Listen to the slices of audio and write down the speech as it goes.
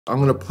I'm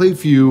going to play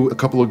for you a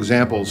couple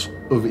examples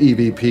of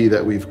EVP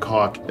that we've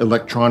caught,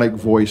 electronic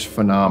voice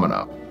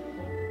phenomena.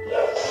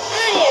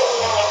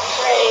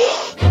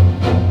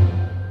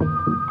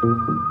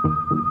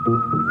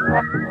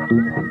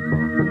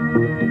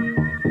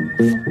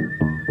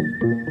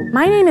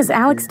 My name is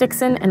Alex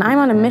Dixon, and I'm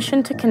on a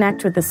mission to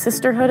connect with the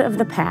sisterhood of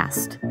the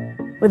past.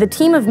 With a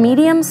team of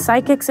mediums,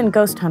 psychics, and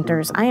ghost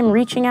hunters, I am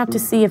reaching out to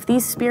see if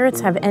these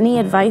spirits have any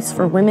advice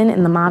for women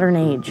in the modern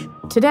age.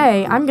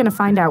 Today, I'm going to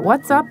find out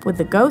what's up with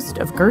the ghost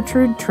of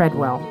Gertrude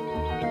Tredwell.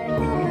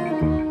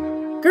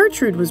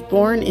 Gertrude was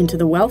born into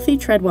the wealthy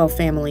Tredwell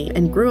family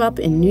and grew up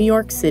in New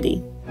York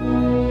City.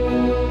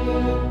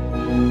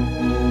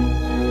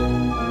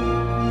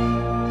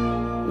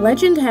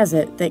 Legend has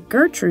it that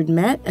Gertrude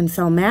met and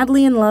fell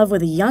madly in love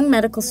with a young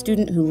medical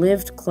student who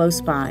lived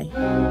close by.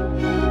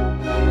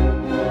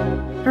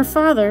 Her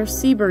father,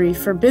 Seabury,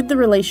 forbid the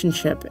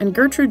relationship, and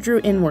Gertrude drew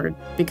inward,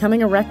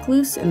 becoming a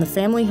recluse in the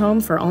family home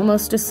for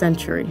almost a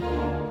century.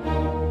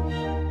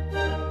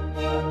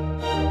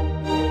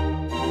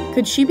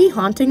 Could she be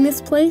haunting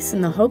this place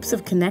in the hopes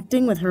of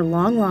connecting with her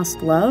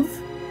long-lost love?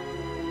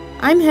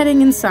 I'm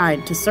heading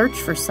inside to search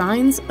for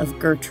signs of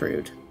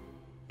Gertrude.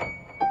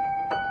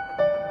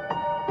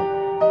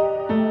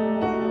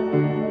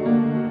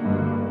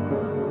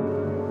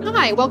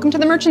 Hi, welcome to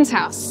the Merchant's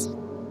House.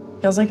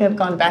 Feels like I've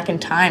gone back in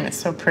time. It's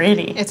so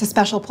pretty. It's a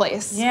special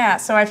place. Yeah,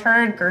 so I've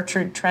heard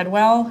Gertrude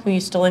Tredwell, who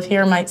used to live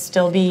here, might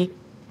still be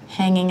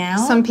hanging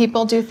out. Some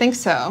people do think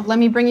so. Let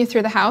me bring you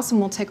through the house and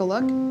we'll take a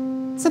look.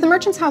 So the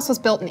Merchant's House was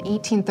built in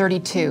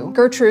 1832.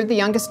 Gertrude, the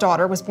youngest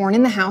daughter, was born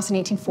in the house in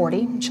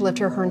 1840. She lived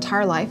here her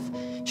entire life.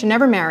 She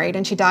never married,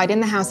 and she died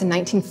in the house in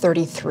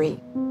 1933.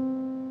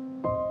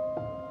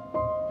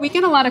 We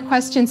get a lot of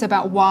questions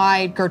about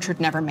why Gertrude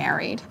never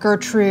married.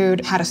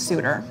 Gertrude had a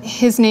suitor.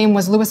 His name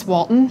was Lewis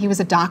Walton. He was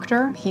a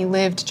doctor. He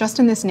lived just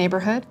in this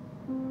neighborhood.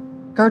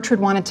 Gertrude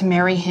wanted to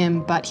marry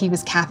him, but he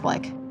was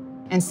Catholic,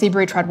 and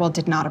Seabury Tredwell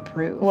did not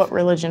approve. What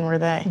religion were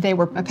they? They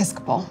were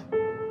Episcopal.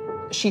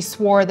 She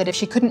swore that if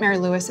she couldn't marry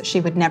Lewis,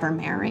 she would never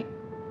marry.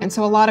 And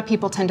so a lot of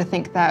people tend to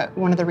think that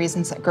one of the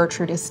reasons that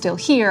Gertrude is still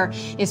here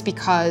is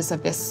because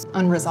of this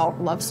unresolved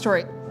love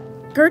story.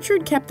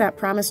 Gertrude kept that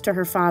promise to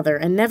her father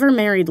and never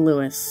married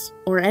Lewis,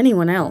 or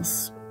anyone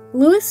else.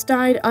 Lewis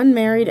died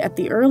unmarried at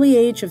the early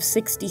age of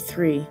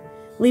 63,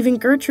 leaving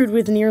Gertrude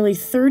with nearly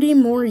 30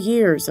 more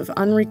years of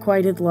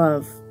unrequited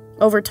love.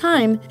 Over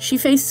time, she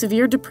faced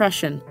severe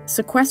depression,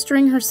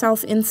 sequestering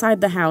herself inside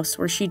the house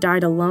where she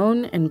died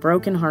alone and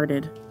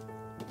brokenhearted.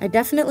 I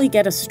definitely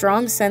get a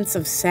strong sense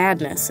of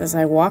sadness as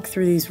I walk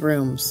through these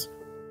rooms.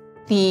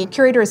 The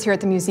curators here at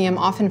the museum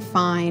often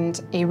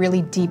find a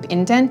really deep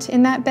indent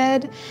in that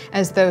bed,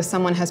 as though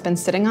someone has been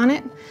sitting on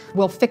it.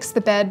 We'll fix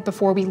the bed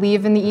before we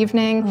leave in the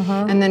evening,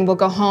 and then we'll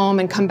go home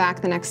and come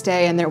back the next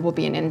day, and there will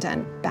be an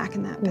indent back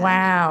in that bed.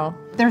 Wow.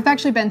 There have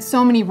actually been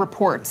so many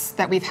reports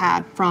that we've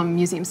had from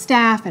museum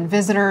staff and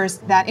visitors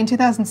that in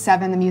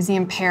 2007, the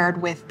museum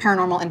paired with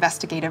paranormal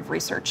investigative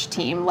research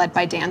team led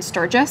by Dan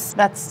Sturgis.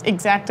 That's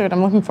exactly what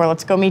I'm looking for.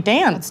 Let's go meet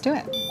Dan. Let's do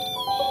it.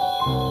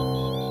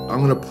 I'm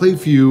going to play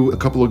for you a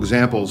couple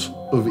examples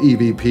of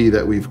EVP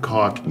that we've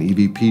caught.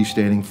 EVP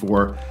standing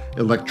for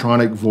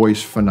electronic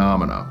voice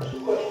phenomena.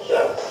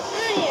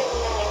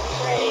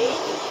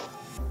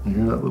 You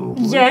hear that little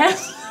voice?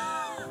 Yes.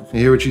 You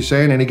hear what she's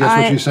saying? Any guess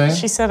what she's saying?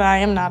 She said, "I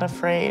am not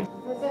afraid."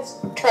 Miss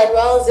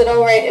Tredwell, is it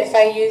all right if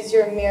I use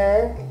your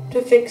mirror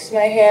to fix my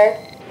hair?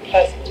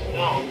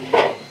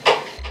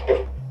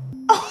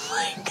 Oh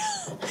my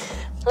God.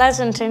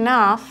 Pleasant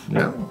enough.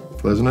 Yeah,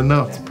 pleasant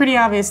enough. It's pretty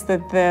obvious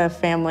that the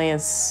family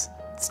is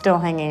still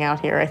hanging out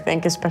here, I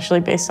think, especially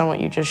based on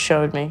what you just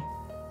showed me.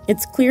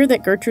 It's clear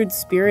that Gertrude's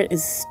spirit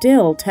is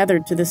still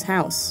tethered to this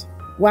house.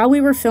 While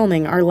we were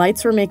filming, our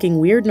lights were making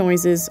weird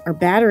noises, our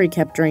battery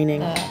kept draining.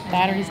 The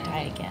batteries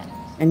died again.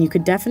 And you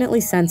could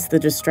definitely sense the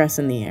distress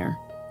in the air.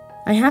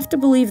 I have to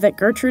believe that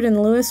Gertrude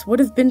and Lewis would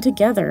have been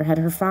together had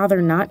her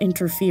father not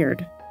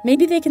interfered.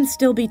 Maybe they can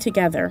still be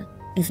together.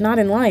 If not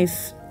in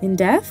life, in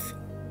death?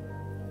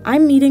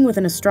 I'm meeting with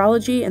an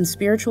astrology and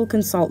spiritual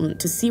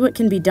consultant to see what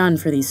can be done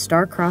for these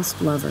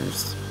star-crossed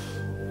lovers.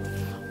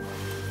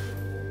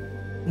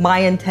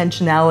 My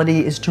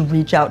intentionality is to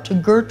reach out to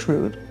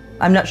Gertrude.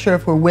 I'm not sure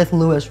if we're with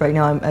Lewis right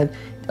now.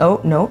 Oh,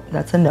 no,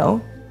 that's a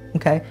no.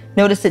 Okay.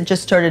 Notice it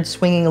just started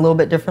swinging a little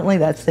bit differently.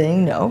 That's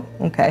saying no.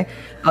 Okay.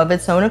 Of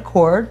its own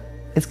accord,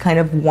 it's kind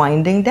of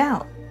winding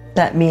down.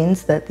 That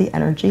means that the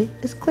energy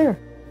is clear.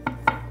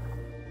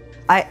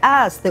 I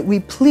ask that we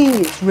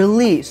please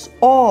release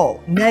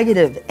all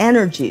negative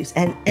energies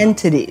and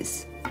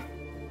entities.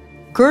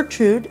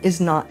 Gertrude is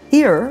not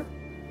here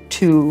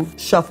to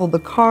shuffle the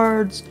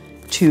cards,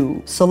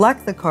 to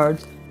select the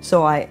cards,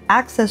 so I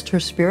accessed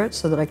her spirit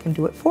so that I can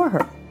do it for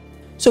her.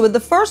 So with the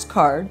first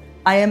card,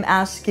 I am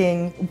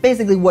asking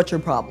basically, what's your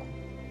problem?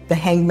 The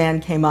Hangman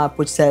came up,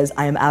 which says,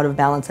 I am out of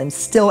balance. I'm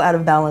still out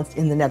of balance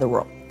in the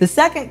netherworld. The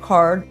second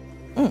card,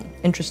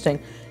 interesting.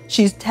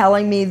 She's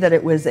telling me that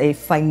it was a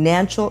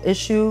financial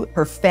issue.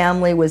 Her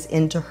family was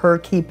into her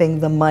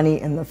keeping the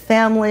money in the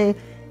family,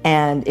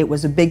 And it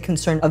was a big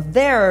concern of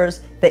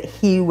theirs that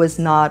he was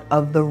not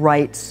of the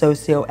right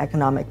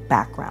socioeconomic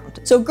background.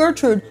 So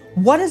Gertrude,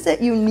 what is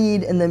it you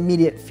need in the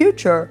immediate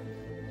future?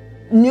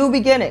 New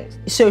beginnings.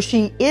 So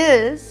she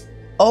is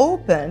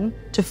open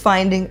to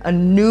finding a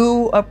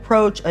new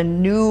approach, a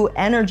new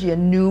energy, a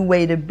new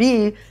way to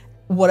be.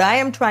 What I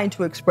am trying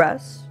to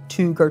express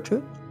to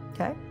Gertrude,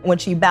 okay, when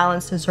she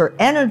balances her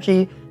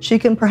energy, she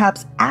can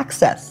perhaps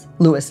access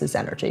Lewis's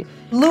energy.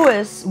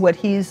 Lewis, what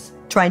he's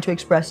trying to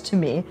express to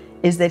me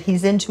is that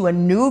he's into a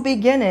new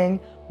beginning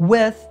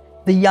with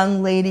the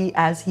young lady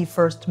as he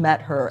first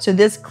met her. So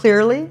this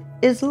clearly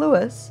is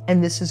Lewis,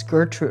 and this is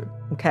Gertrude,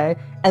 okay?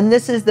 And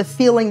this is the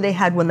feeling they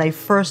had when they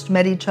first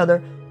met each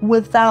other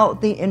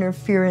without the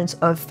interference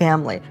of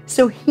family.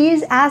 So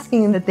he's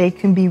asking that they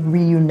can be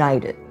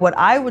reunited. What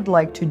I would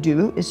like to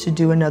do is to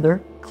do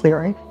another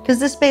clearing, because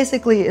this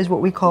basically is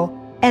what we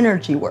call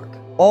energy work.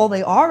 All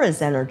they are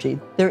is energy.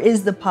 There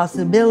is the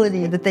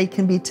possibility that they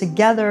can be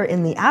together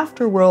in the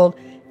afterworld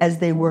as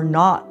they were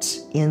not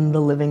in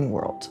the living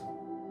world.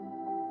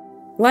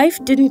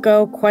 Life didn't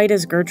go quite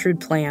as Gertrude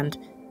planned,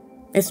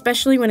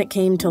 especially when it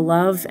came to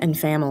love and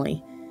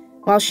family.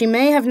 While she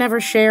may have never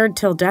shared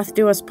till death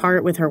do us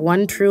part with her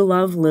one true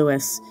love,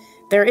 Lewis,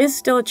 there is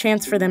still a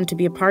chance for them to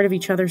be a part of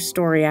each other's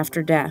story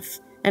after death,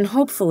 and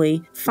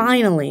hopefully,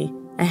 finally,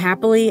 a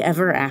happily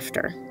ever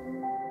after.